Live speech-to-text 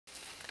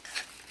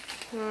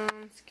Oh,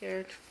 I'm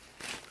scared.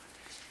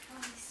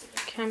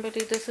 Can't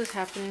believe this is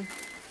happening.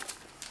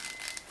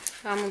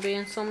 I'm gonna be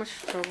in so much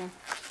trouble.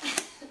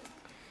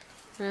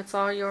 And it's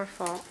all your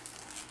fault.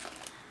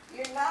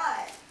 You're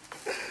not.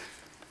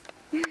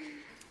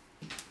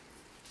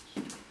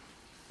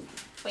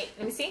 Wait,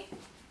 let me see.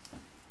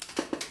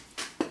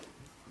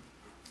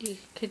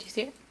 Could you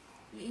see it?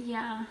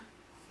 Yeah.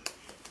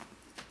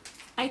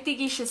 I think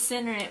you should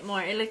center it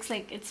more. It looks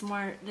like it's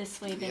more this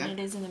way than it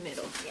is in the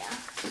middle. Yeah.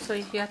 So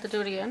you have to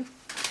do it again?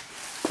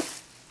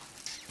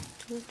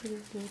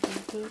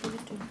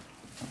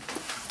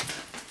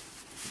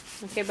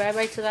 Okay,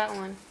 bye-bye to that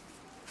one.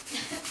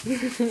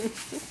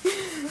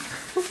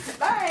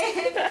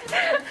 Bye.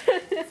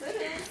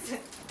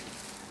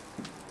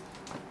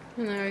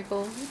 And there we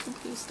go with the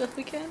blue stuff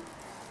again.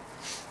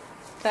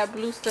 That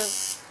blue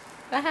stuff.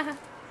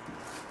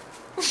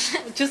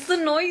 Just the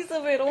noise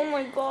of it. Oh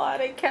my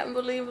god, I can't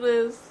believe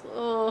this.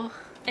 Oh.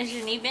 Is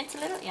your knee bent a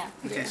little? Yeah.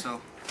 Okay,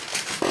 so.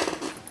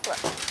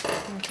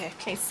 Okay.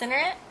 Okay, center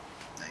it.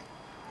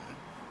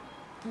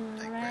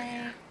 Like right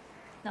here.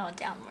 No,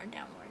 downward.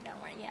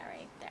 Yeah,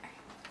 right there.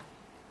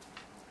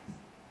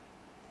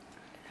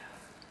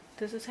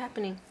 This is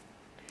happening.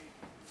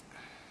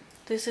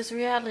 This is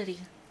reality.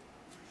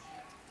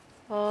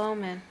 Oh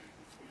man.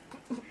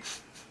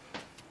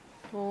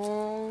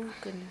 Oh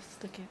goodness,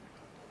 look at.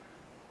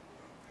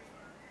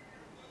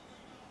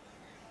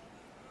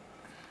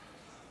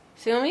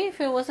 See, I mean, if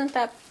it wasn't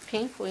that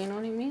painful, you know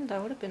what I mean?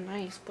 That would have been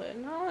nice. But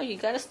no, you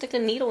gotta stick a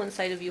needle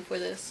inside of you for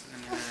this.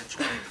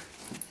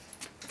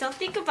 Don't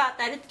think about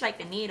that. It's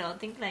like a needle.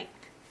 Think like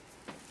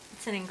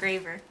it's an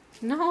engraver.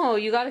 No,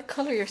 you gotta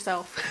color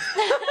yourself.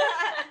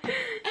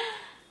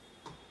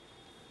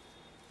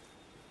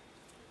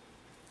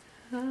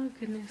 Oh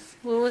goodness.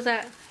 What was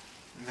that?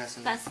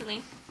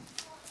 Vaseline.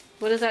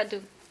 What does that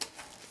do?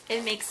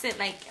 It makes it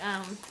like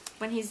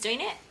when he's doing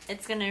it,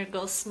 it's gonna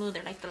go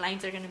smoother. Like the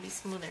lines are gonna be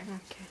smoother.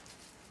 Okay.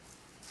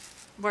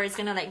 Where it's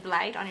gonna like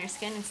glide on your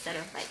skin instead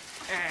of like.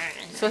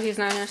 So he's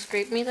not gonna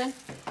scrape me then?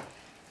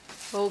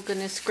 Oh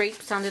goodness,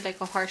 scrape sounded like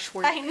a harsh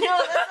word. I know.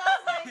 That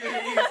sounds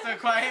like. You're so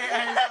quiet.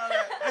 I saw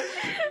that.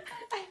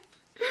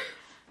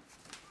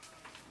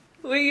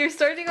 Wait, you're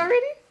starting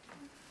already?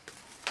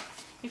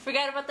 You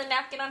forgot about the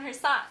napkin on her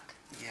sock.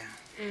 Yeah.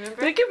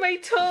 Remember? Look at my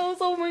toes.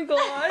 Oh my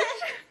gosh.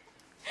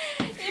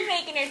 You're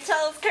making her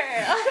toes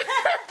curl.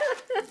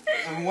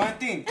 And one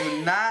thing,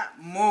 do not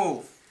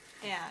move.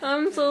 Yeah.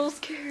 I'm so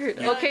scared.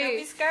 No, Okay. don't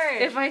be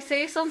scared. If I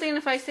say something,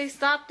 if I say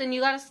stop, then you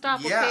gotta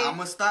stop. Yeah, okay? I'm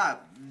gonna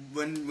stop.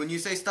 When you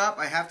say stop,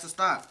 I have to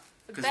stop.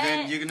 Because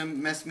then you're gonna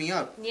mess me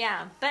up.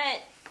 Yeah,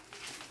 but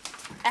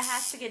it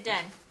has to get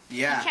done.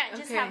 Yeah. You can't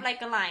just have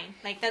like a line.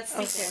 Like that's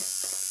stupid. Okay.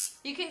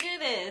 You can do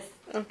this.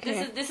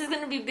 Okay. This is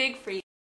gonna be big for you.